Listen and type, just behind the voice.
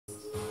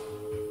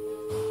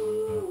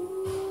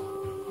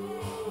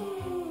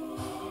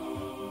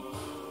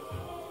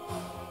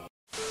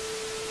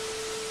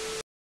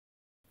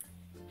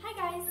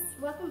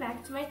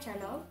to my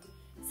channel.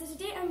 So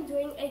today I'm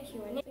doing a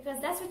Q&A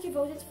because that's what you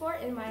voted for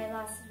in my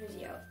last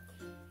video.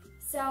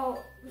 So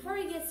before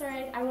we get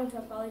started, I want to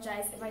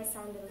apologize if I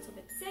sound a little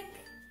bit sick.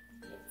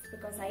 It's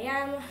because I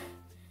am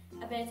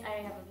a bit.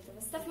 I have a bit of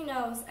a stuffy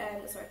nose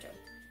and a sore throat.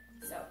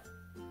 So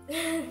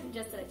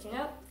just to let you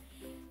know.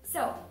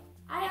 So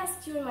I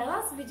asked you in my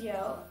last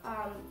video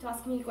to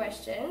ask me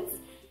questions,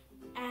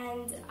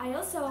 and I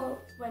also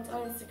went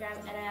on Instagram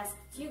and I asked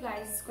you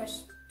guys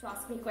to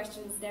ask me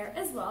questions there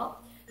as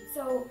well.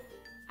 So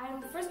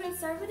I'm first going to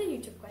start with the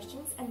YouTube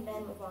questions and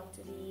then move on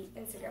to the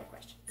Instagram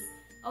questions.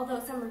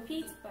 Although some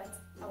repeat, but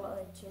I will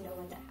let you know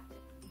when that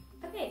happens.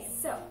 Okay,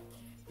 so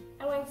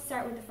I'm going to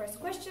start with the first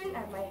question. I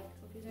have my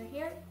computer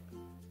here,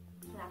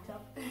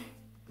 laptop.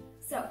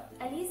 So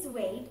Elise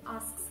Wade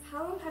asks,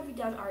 how long have you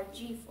done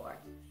RG for?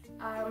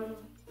 9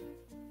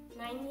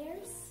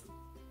 years?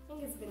 I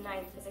think it's been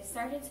 9 because I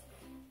started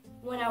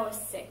when I was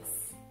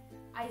 6.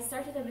 I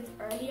started a bit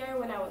earlier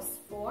when I was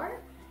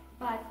 4,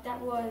 but it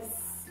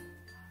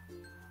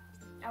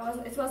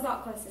was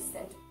not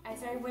consistent. I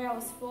started when I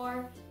was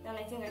 4, then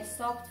I think I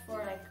stopped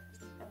for like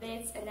a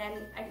bit, and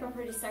then I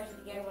properly started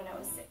again when I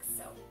was 6,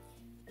 so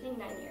I think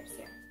 9 years,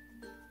 yeah.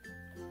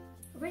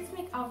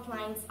 Rhythmic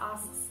Outlines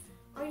asks,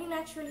 are you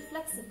naturally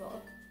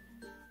flexible?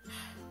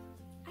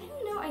 I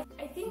don't know,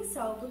 I think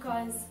so,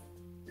 because,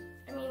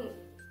 I mean,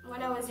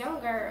 when I was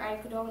younger, I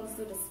could almost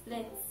do the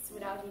splits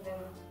without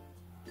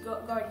even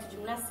going to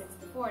gymnastics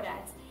before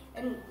that.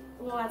 And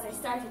once I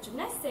started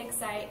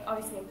gymnastics, I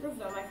obviously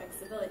improved on my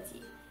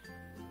flexibility.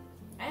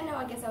 I don't know,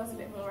 I guess I was a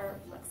bit more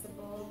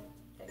flexible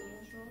than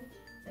usual,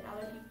 than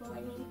other people,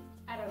 I mean.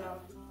 I don't know,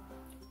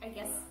 I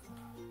guess.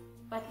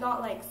 But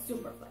not like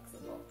super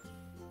flexible.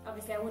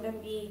 Obviously, I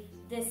wouldn't be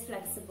this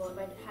flexible if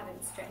I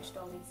haven't stretched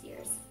all these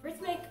years.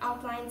 Rhythmic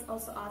Outlines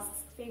also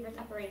asks, favorite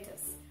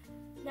apparatus.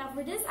 Now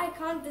for this, I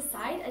can't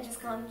decide, I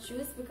just can't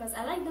choose because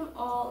I like them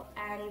all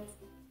and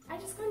I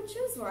just can't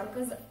choose one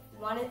because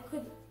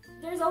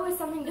there's always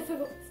something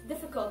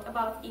difficult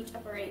about each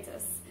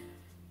apparatus.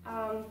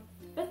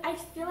 But I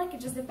feel like it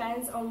just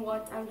depends on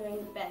what I'm doing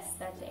best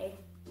that day.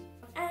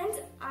 And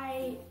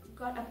I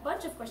got a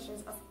bunch of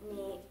questions asked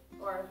me,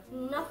 or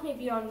not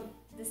maybe on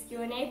this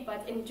Q&A,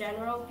 but in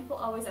general, people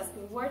always ask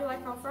me, where do I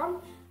come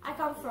from? I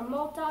come from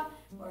Malta,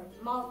 or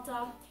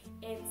Malta.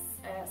 It's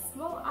a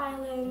small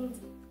island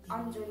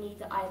underneath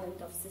the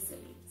island of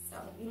Sicily. So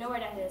if you know where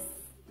that is,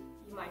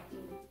 you might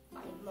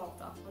find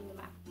Malta on the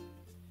map.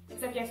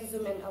 Except you have to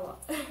zoom in a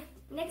lot.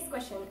 Next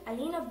question,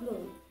 Alina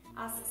Bloom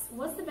asks,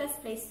 what's the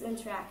best place to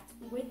interact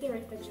with the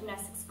rhythmic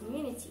gymnastics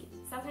community?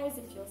 Sometimes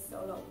it feels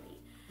so lonely.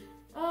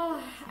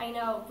 I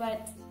know,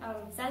 but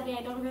sadly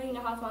I don't really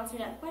know how to answer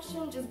that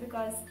question just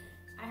because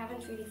I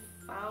haven't really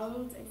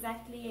found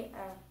exactly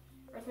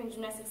a rhythmic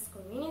gymnastics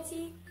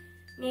community.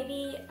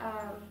 Maybe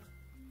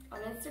on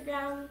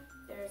Instagram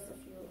there's a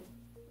few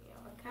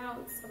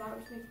accounts about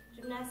rhythmic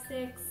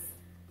gymnastics.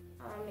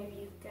 Maybe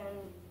you can,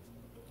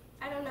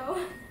 I don't know.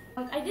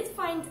 I did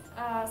find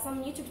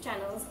some YouTube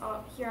channels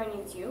here on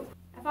YouTube.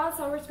 I found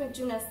some rhythmic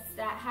gymnasts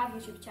that have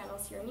YouTube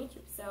channels here on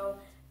YouTube, so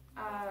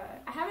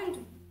I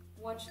haven't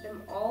watched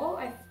them all.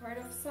 I've heard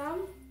of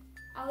some.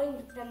 I'll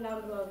link them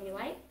down below if you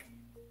like.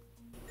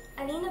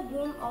 Alina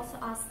Bloom also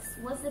asks,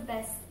 what's the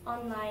best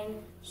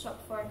online shop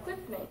for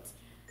equipment?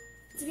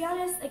 To be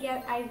honest,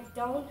 again, I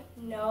don't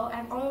know.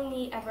 I've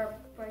only ever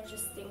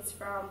purchased things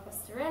from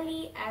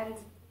Pastorelli and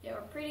they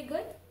were pretty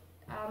good.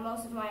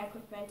 Most of my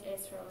equipment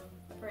is from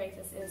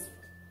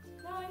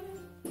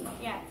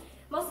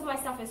most of my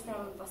stuff is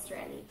from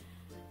Pastorelli.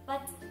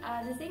 But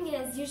the thing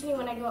is, usually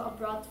when I go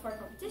abroad for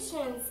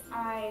competitions,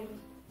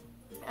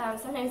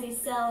 sometimes they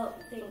sell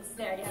things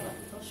there. They have a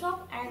little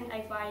shop and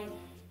I buy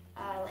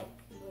like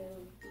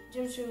new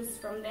gym shoes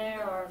from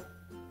there, or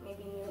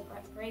maybe new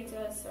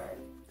apparatus, or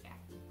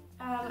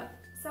yeah.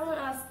 Someone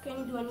asked, can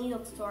you do a needle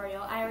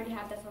tutorial? I already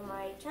have that on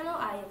my channel.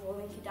 I will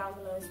link it down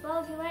below as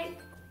well if you like.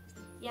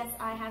 Yes,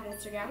 I have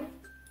Instagram.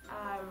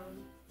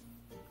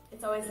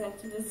 It's always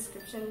linked in the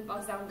description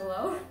box down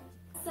below.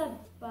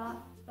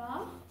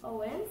 Sababa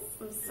Owens,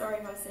 I'm sorry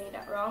if I'm saying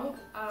that wrong,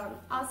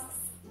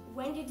 asks,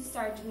 when did you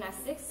start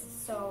gymnastics?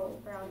 So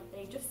around the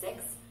age of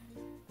 6.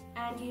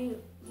 And do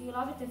you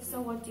love it? If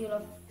so, what do you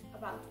love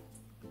about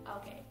it?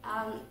 Okay,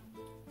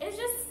 it's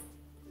just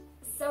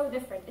so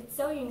different. It's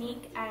so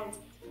unique and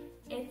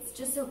it's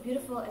just so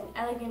beautiful and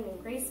elegant and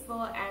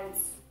graceful and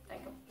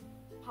like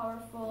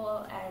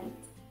powerful and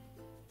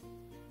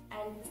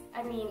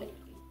I mean,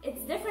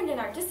 it's different than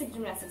artistic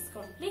gymnastics,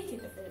 completely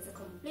different. It's a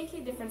completely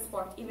different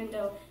sport, even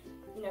though,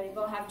 you know, you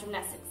both have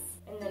gymnastics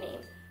in the name.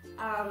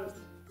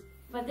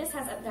 But this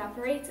has the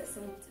apparatus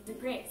and the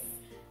grace.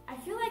 I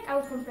feel like I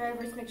would compare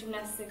rhythmic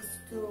gymnastics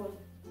to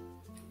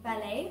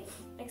ballet,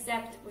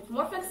 except with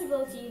more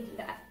flexibility,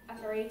 the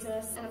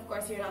apparatus, and of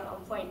course you're not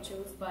on point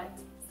shoes, but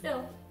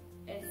still,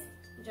 it's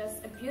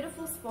just a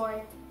beautiful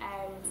sport,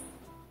 and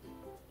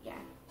yeah,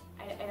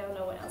 I don't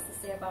know what else to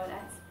say about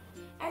that.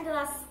 And the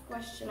last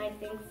question, I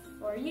think,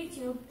 for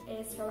YouTube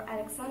is from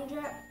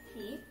Alexandra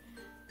P.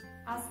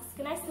 asks,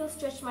 can I still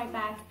stretch my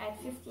back at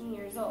 15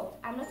 years old?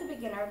 I'm not a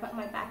beginner, but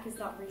my back is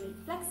not really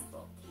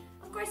flexible.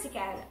 Of course you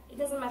can. It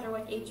doesn't matter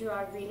what age you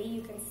are really.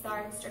 You can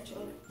start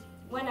stretching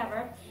whenever.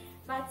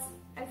 But,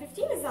 and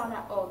 15 is not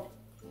that old.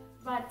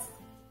 But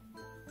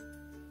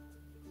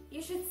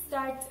you should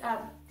start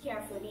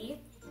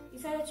carefully. You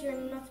said that you're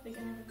not a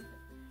beginner.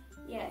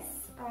 Yes.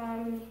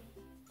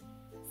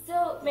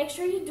 Still, make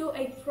sure you do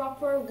a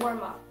proper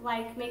warm-up.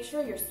 Like, make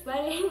sure you're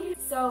sweating.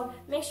 So,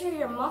 make sure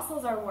your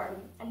muscles are warm.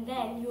 And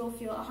then you will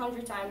feel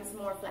 100 times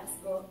more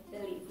flexible,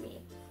 believe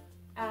me.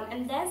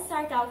 And then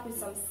start out with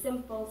some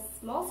simple,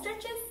 small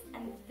stretches.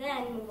 And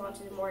then move on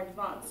to the more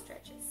advanced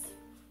stretches.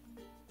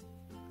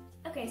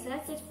 Okay, so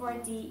that's it for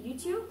the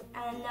YouTube.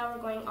 And now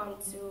we're going on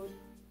to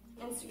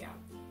Instagram.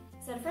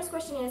 So the first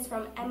question is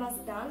from Emma's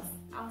Dance.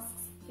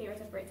 Asks,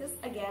 favorite apparatus.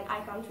 Again,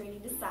 I can't really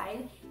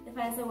decide.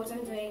 Depends on what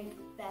I'm doing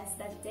best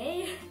that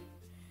day.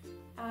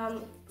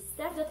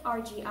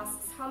 Steph.rg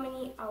asks how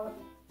many hours.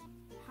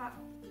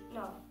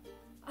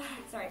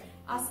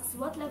 Asks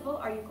what level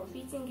are you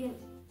competing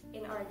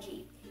in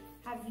RG?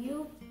 Have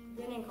you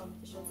been in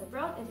competitions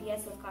abroad? If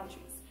yes, what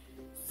countries?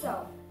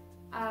 So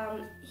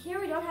here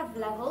we don't have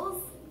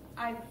levels.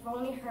 I've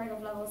only heard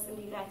of levels in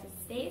the United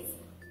States.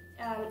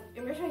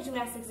 In rhythmic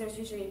gymnastics, there's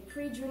usually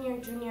pre-junior,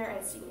 junior,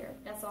 and senior.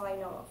 That's all I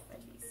know of,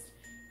 at least.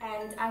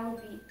 And I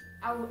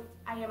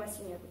am a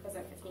senior because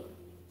I'm 15.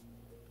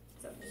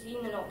 So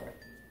 15 and older.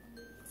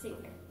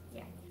 Senior,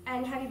 yeah.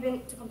 And have you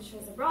been to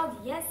competitions abroad?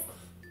 Yes.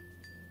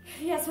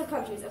 Yes, what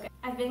countries? Okay.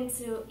 I've been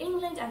to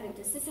England, I've been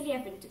to Sicily,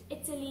 I've been to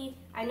Italy.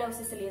 I know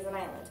Sicily is an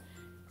island.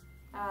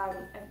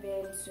 I've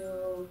been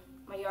to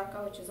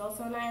Mallorca, which is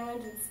also an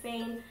island in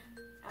Spain.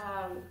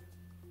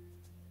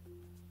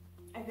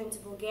 I've been to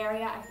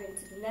Bulgaria, I've been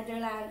to the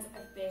Netherlands,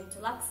 I've been to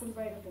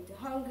Luxembourg, I've been to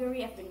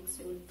Hungary, I've been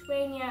to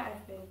Lithuania,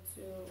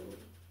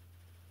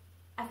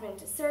 I've been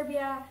to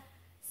Serbia.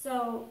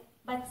 So,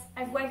 but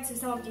I've went to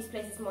some of these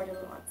places more than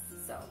once.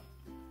 So,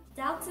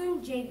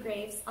 Dalton J.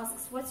 Graves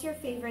asks, what's your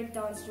favorite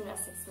dance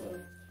gymnastics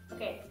move?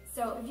 Okay,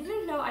 so if you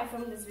didn't know, I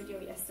filmed this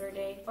video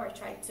yesterday, or I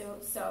tried to,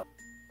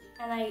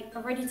 and I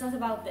already thought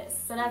about this,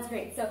 so that's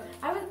great. So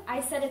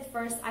I said it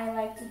first,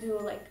 I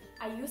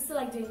used to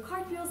like doing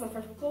cartwheels and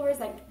front covers.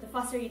 Like, the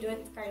faster you do it,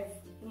 it's kind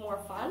of more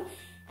fun,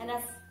 and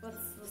that's what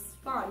was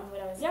fun when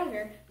I was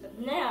younger. But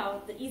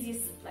now, the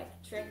easiest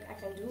trick I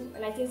can do,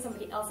 and I think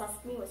somebody else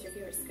asked me, what's your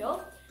favorite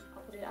skill?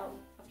 I'll put it out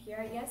up here,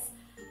 I guess,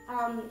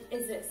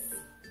 is this.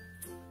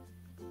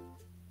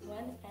 1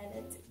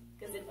 and 2,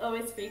 because it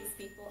always freaks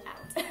people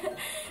out.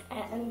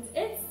 And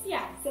it's,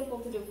 yeah, simple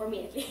to do for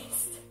me at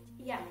least.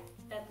 Yeah,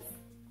 that's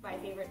my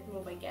favorite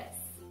move, I guess.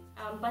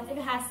 But if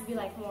it has to be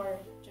like more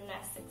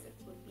gymnastics, it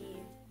would be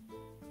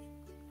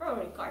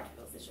probably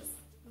cartwheels. It's just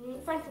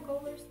front hook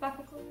overs, back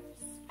hook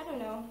overs. I don't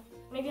know.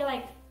 Maybe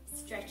like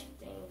stretching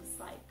things,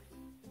 like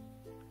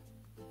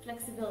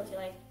flexibility,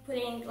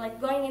 like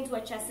going into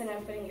a chest and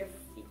then putting your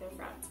feet in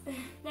front.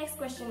 Next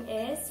question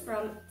is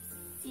from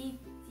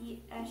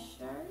C.T.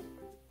 Escher,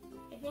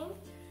 I think.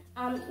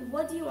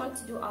 What do you want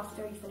to do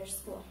after you finish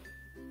school?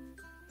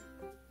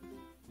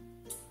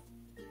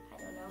 I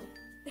don't know.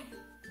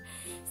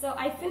 So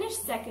I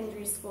finished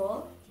secondary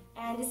school,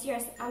 and this year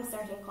I'm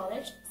starting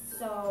college.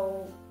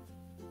 So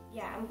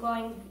yeah, I'm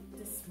going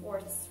the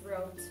sports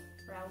route.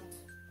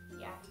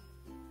 Yeah,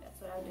 that's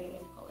what I'm doing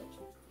in college.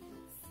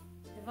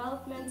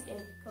 Development in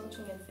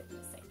coaching and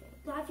fitness, I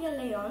think. Flavia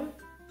Leon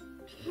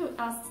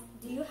asks,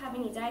 do you have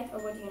any diet,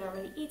 or what do you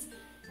normally eat?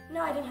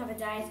 No, I don't have a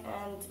diet,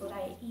 and what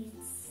I eat,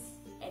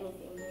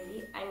 anything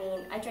really. I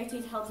mean, I try to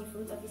eat healthy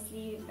foods,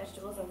 obviously,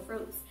 vegetables and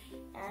fruits,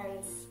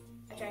 and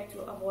I try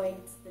to avoid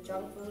the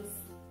junk foods.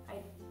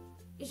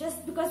 It's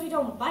just because we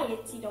don't buy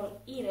it, you don't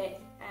eat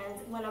it, and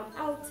when I'm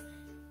out,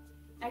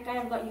 I kind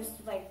of got used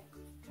to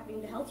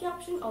having the healthy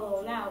option,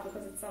 although now,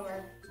 because it's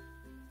summer,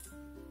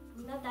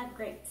 I'm not that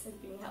great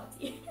at being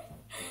healthy.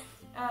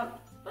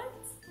 But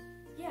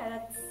yeah,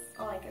 that's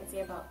all I can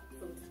say about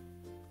food.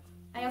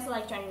 I also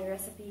like trying new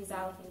recipes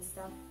out and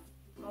stuff,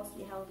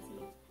 mostly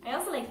healthy. I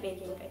also like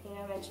baking. I think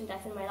I mentioned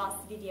that in my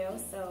last video.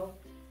 So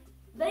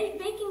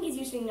baking is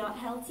usually not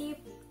healthy,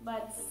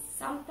 but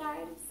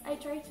sometimes I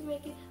try to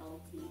make it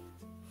healthy.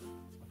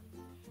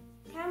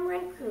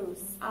 Cameron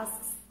Cruz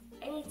asks,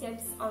 any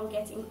tips on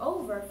getting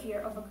over fear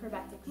of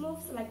acrobatic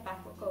moves like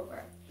back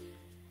walkover?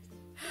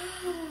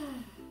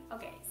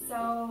 Okay,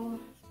 so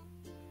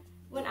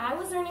when I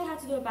was learning how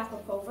to do a back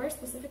walkover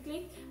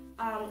specifically,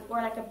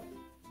 or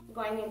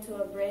going into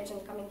a bridge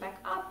and coming back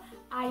up,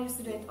 I used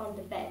to do it on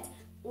the bed,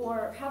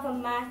 or have a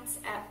mat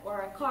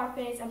or a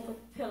carpet and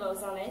put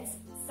pillows on it,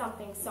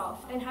 something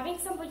soft. And having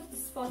somebody to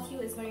spot you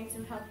is going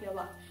to help you a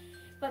lot.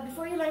 But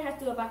before you learn how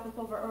to do a back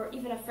walkover or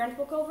even a front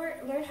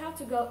walkover, learn how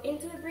to go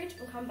into the bridge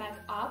and come back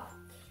up.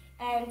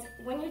 And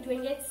when you're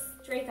doing it,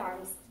 straight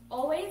arms,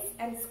 always,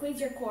 and squeeze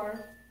your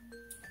core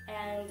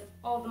and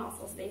all the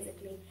muscles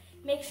basically.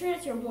 Make sure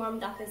that you're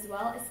warmed up as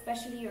well,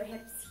 especially your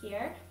hips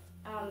here,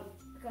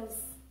 because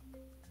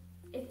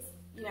it's,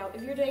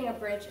 if you're doing a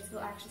bridge, it will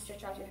actually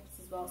stretch out your hips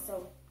as well,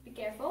 so be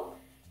careful.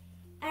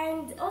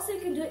 And also you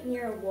can do it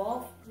near a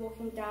wall,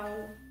 walking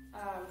down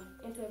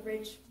into a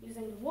bridge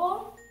using the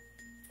wall.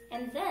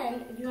 And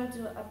then if you want to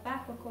do a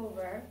back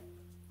walkover,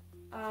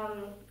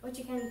 what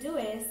you can do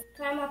is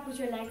climb up with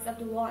your legs up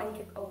the wall and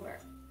kick over.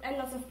 And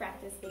lots of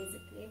practice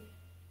basically.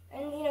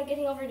 And you know,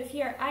 getting over the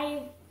fear,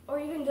 or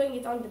even doing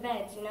it on the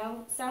bed, you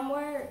know,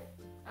 somewhere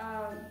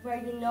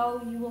where you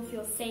know you will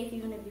feel safe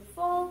even if you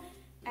fall,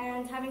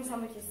 and having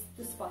someone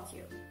to spot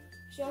you.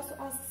 She also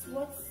asks,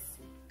 what's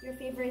your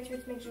favorite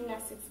rhythmic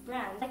gymnastics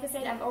brand? Like I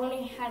said, I've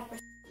only had,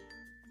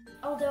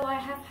 although I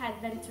have had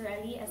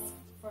Venturelli as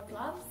for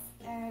gloves,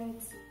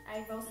 and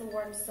I've also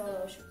worn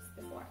solo shoes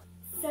before.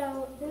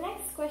 So the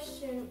next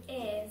question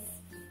is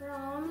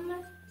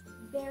from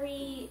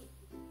Berry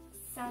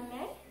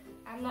Sameh.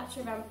 I'm not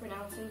sure if I'm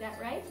pronouncing that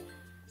right.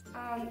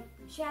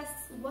 She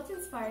asks, what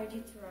inspired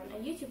you to run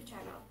a YouTube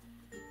channel?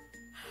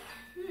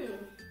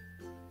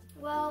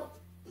 Well,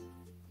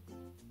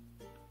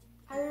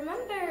 I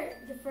remember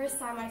the first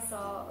time I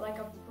saw like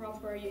a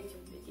proper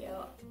YouTube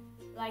video,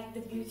 like the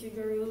beauty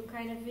guru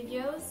kind of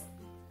videos.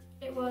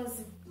 It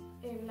was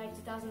in like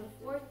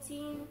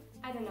 2014,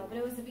 I don't know, but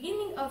it was the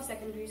beginning of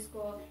secondary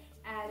school,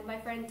 and my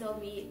friend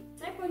told me,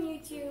 type on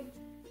YouTube,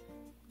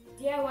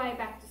 DIY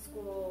back to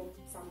school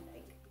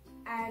something.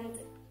 And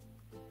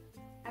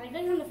I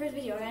clicked on the first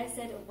video and I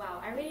said,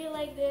 wow, I really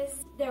like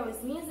this. There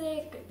was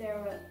music,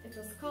 it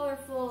was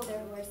colorful,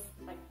 there was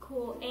like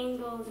cool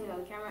angles, you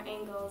know, camera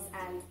angles,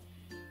 and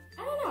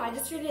I don't know, I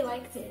just really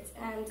liked it,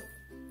 and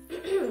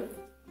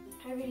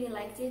I really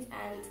liked it,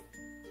 and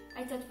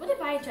I thought, what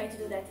if I try to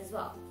do that as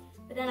well?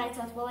 But then I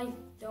thought, well, I'm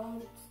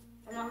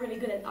not really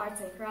good at arts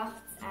and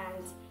crafts,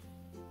 and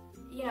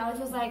you know, it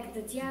was like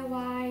the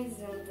DIYs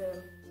and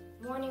the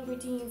morning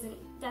routines and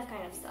that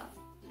kind of stuff.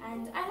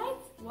 And I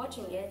liked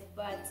watching it,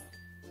 but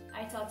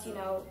I thought, you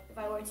know, if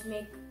I were to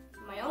make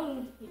my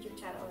own YouTube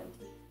channel and,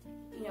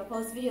 you know,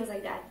 post videos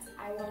like that,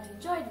 I won't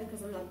enjoy it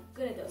because I'm not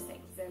good at those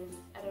things, and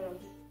I don't know,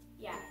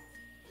 yeah.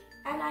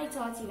 And I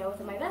thought, you know,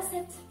 with my best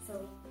hit,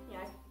 so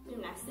yeah,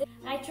 gymnastics.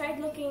 And I tried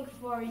looking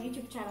for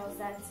YouTube channels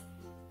that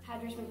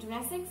had rhythmic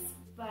gymnastics,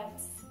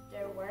 but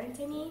there weren't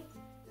any,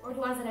 or the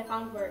ones that I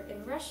found were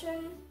in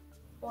Russian,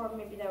 or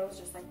maybe there was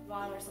just like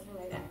one or something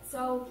like that.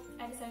 So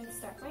I decided to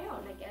start my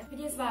own, I guess.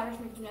 Videos about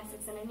rhythmic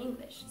gymnastics and in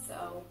English,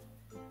 so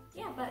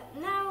yeah. But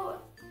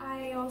now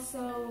I've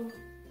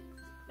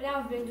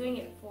been doing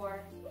it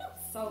for not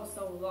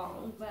so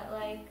long, but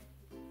like,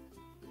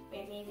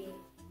 wait, maybe,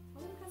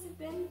 how long has it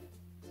been?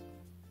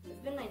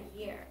 It's been like a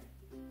year.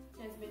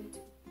 It's been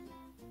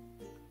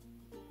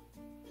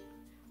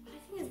I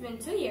think it's been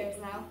 2 years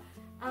now.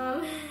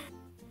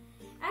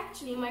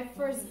 Actually, my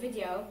first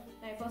video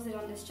that I posted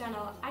on this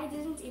channel, I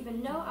didn't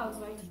even know I was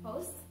going to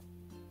post,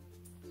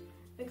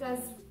 because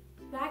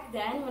back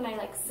then when I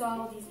like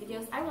saw these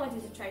videos, I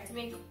wanted to try to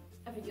make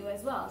a video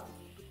as well,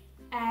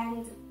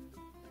 and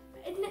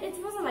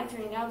it wasn't like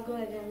turning out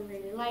good. I didn't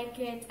really like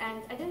it,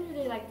 and I didn't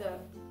really like the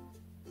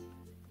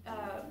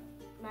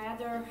my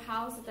other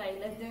house that I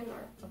lived in,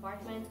 or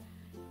apartment.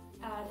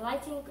 The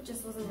lighting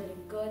just wasn't really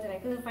good, and I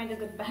couldn't find a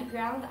good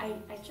background. I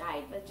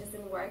tried, but it just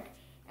didn't work.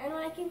 And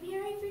when I came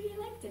here, I really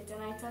liked it,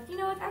 and I thought, you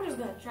know what, I'm just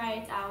gonna try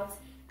it out.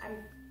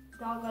 I'm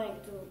not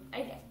going to,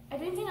 I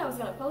didn't think I was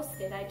gonna post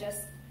it, I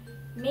just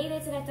made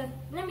it, and I thought,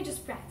 let me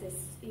just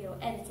practice, you know,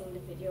 editing the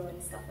video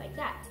and stuff like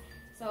that,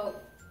 so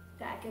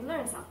that I can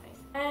learn something.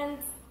 And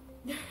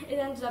it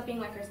ended up being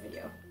my first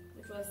video,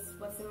 which was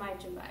what's in my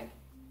gym bag.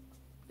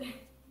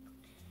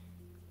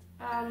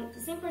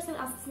 The same person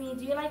asks me,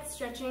 do you like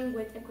stretching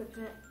with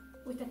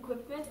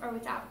equipment or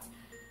without?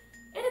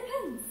 It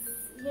depends,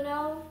 you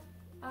know.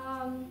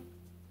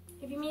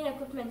 If you mean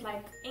equipment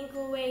like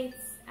ankle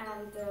weights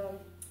and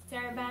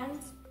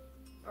TheraBand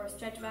or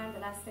stretch band,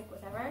 elastic,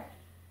 whatever,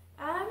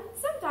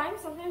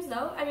 sometimes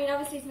no. I mean,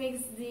 obviously it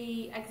makes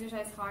the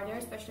exercise harder,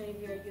 especially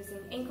if you're using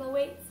ankle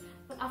weights,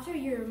 but after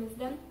you remove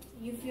them,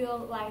 you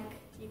feel like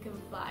you can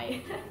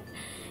fly.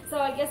 So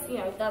I guess, you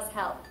know, it does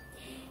help.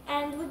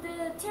 And with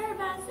the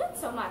TheraBand, not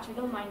so much, I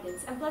don't mind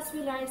it. And plus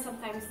we learn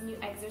sometimes new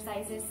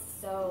exercises,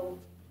 so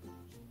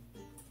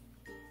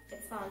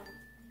it's fun.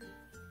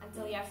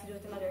 Until you have to do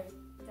it another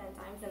 10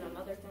 times and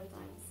another 10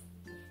 times.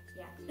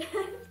 Yeah.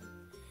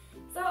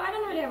 So I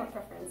don't really have a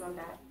preference on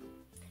that.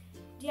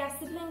 Do you have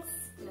siblings?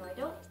 No, I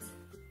don't.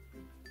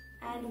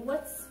 And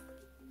what's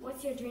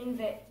your dream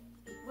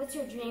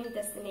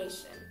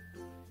destination?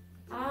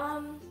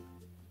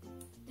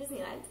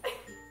 Disneyland.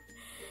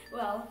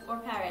 Well, or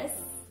Paris,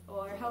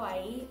 or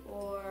Hawaii,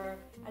 or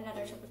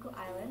another tropical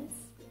island,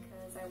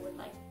 because I would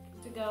like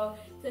to go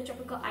to a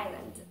tropical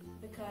island,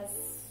 because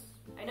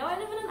I know I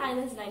live on an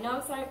island and I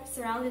know I'm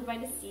surrounded by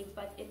the sea,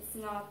 but it's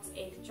not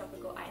a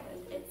tropical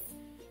island. It's,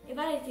 if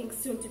anything,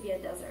 soon to be a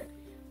desert.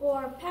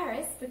 Or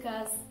Paris,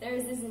 because there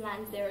is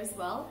Disneyland there as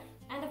well,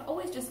 and I've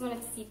always just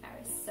wanted to see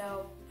Paris,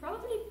 so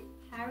probably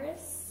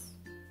Paris,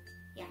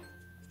 yeah.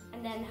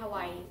 And then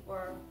Hawaii,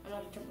 or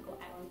another tropical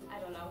island, I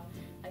don't know,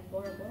 like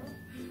Bora Bora.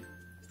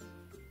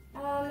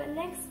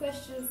 Next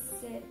question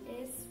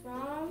is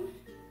from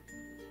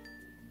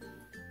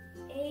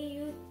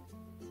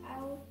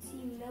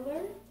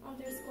Miller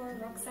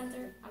 _ Rock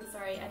Center. I'm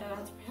sorry, I don't know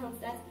how to pronounce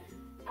that.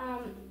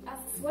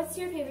 Asks, what's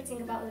your favorite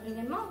thing about living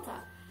in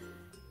Malta?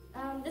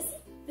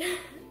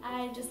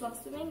 I just love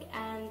swimming,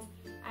 and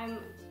I'm,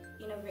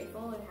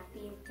 grateful and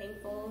happy and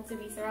thankful to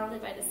be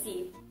surrounded by the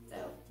sea. So,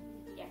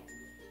 yeah.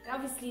 And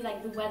obviously,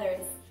 like, the weather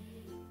is,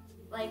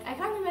 like, I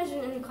can't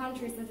imagine in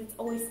countries that it's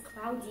always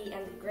cloudy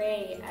and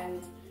gray,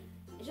 and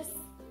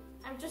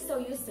I'm just so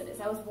used to this.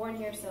 I was born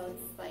here, so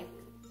it's like,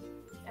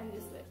 I'm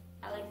used to it.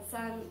 I like the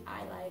sun,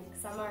 I like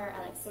summer,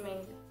 I like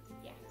swimming,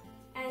 yeah.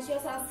 And she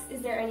also asks,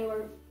 is there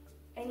anywhere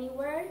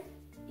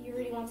you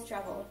really want to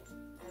travel?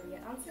 I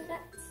already answered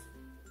that.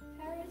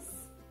 Paris.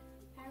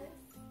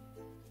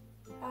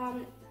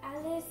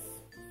 Alice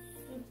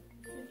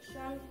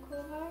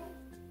Suchankova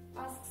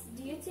asks,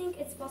 do you think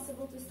it's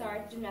possible to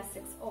start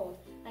gymnastics old,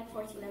 like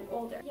 14 and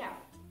older? Yeah,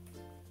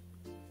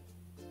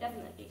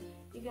 definitely.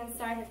 You can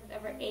start at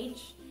whatever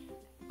age.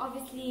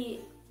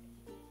 Obviously,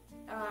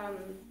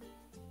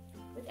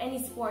 with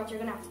any sport, you're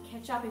gonna have to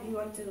catch up if you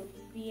want to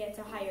be at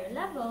a higher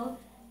level,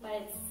 but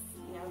it's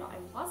not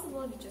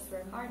impossible if you just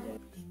work hard.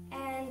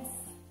 And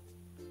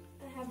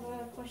I have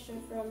a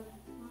question from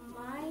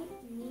my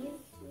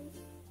niece.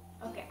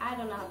 Okay, I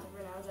don't know how to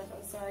pronounce that,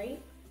 I'm sorry.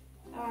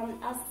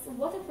 Asks,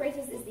 what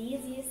apparatus is the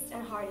easiest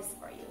and hardest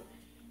for you?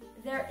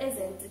 There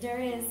isn't. There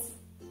is...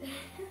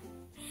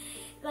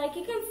 like,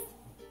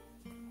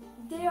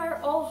 they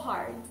are all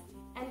hard.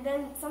 And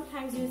then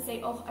sometimes you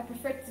say, oh, I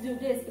prefer to do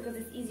this because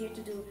it's easier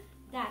to do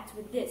that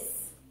with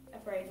this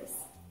apparatus.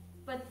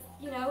 But,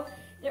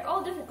 they're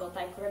all difficult.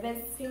 Like,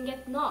 ribbons can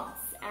get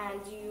knots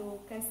and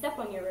you can step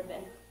on your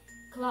ribbon.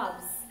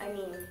 Clubs, I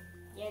mean,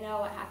 you know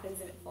what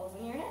happens if it falls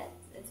on your head.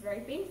 It's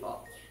very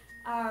painful.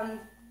 And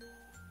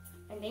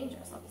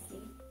dangerous,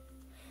 obviously.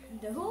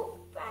 The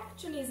hoop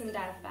actually isn't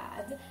that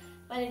bad,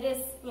 but it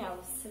is,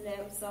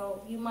 slim,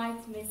 so you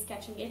might miss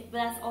catching it, but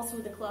that's also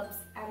the clubs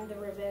and the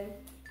ribbon.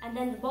 And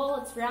then the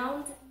ball, it's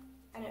round,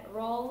 and it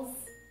rolls,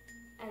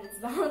 and it's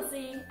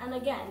bouncing, and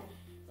again,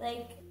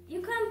 like,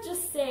 you can't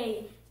just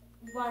say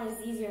one is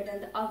easier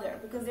than the other,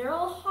 because they're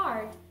all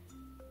hard,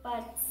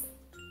 but,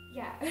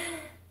 yeah.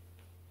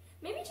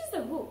 Maybe just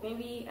a hoop,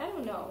 maybe, I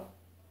don't know.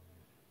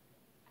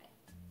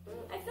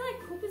 I feel like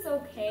hoop is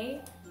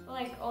okay, but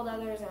like all the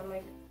others, I'm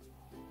like,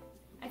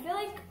 I feel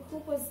like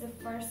hoop was the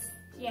first,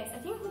 yes, I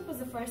think hoop was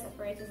the first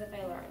apparatus that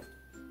I learned.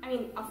 I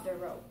mean, after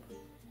rope.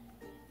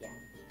 Yeah.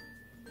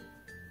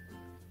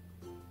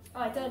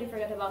 Oh, I totally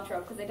forgot about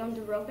rope, because I don't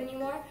do rope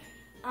anymore.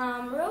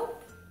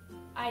 Rope,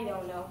 I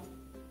don't know.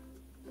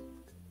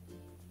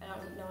 I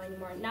don't know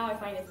anymore. Now I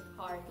find it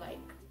hard, like.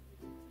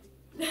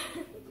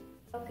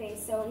 Okay,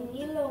 so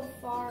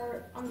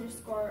Nilofar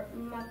 _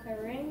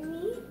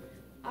 Makaremi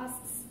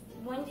asks,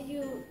 when did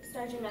you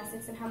start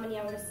gymnastics and how many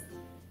hours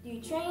do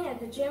you train at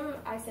the gym?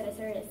 I said I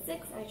started at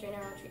 6 and I train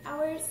around 3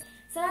 hours.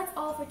 So that's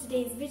all for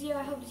today's video.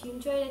 I hope that you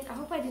enjoyed it. I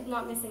hope I did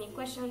not miss any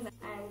questions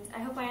and I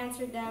hope I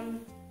answered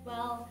them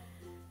well.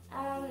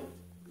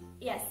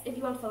 Yes, if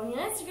you want to follow me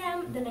on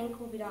Instagram, the link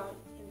will be down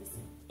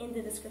in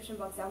the description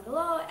box down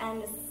below,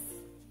 and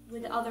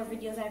with the other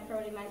videos I've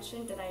already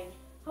mentioned that I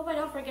hope I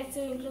don't forget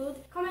to include.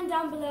 Comment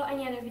down below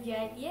any other video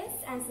ideas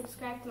and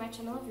subscribe to my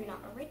channel if you're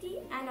not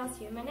already, and I'll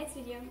see you in my next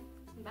video.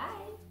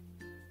 Bye!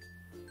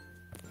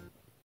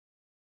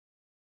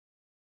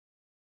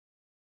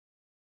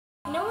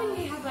 You know when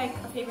you have like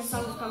a favorite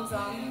song that comes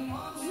on?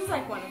 This is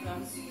like one of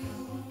them.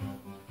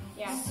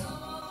 Yeah.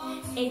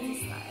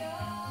 80s style.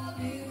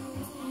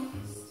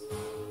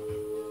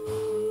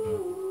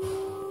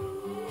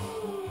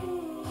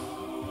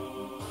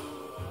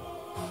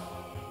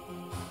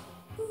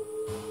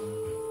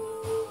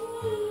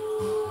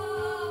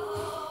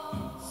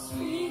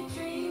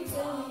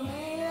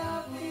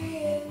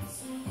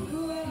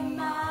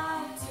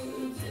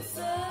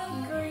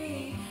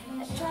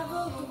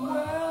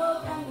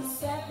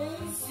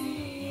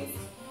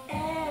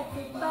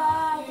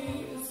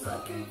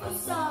 For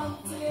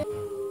something.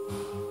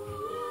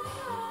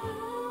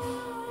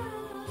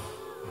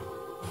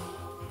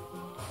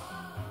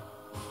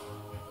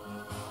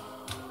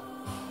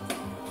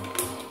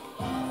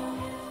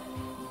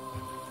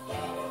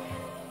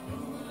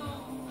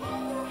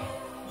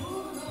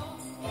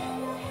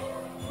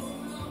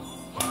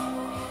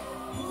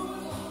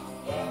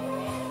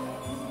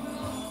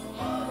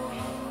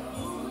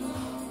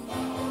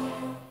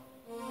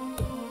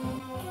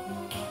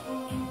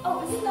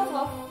 Oh, is it not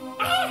off?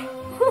 Ah!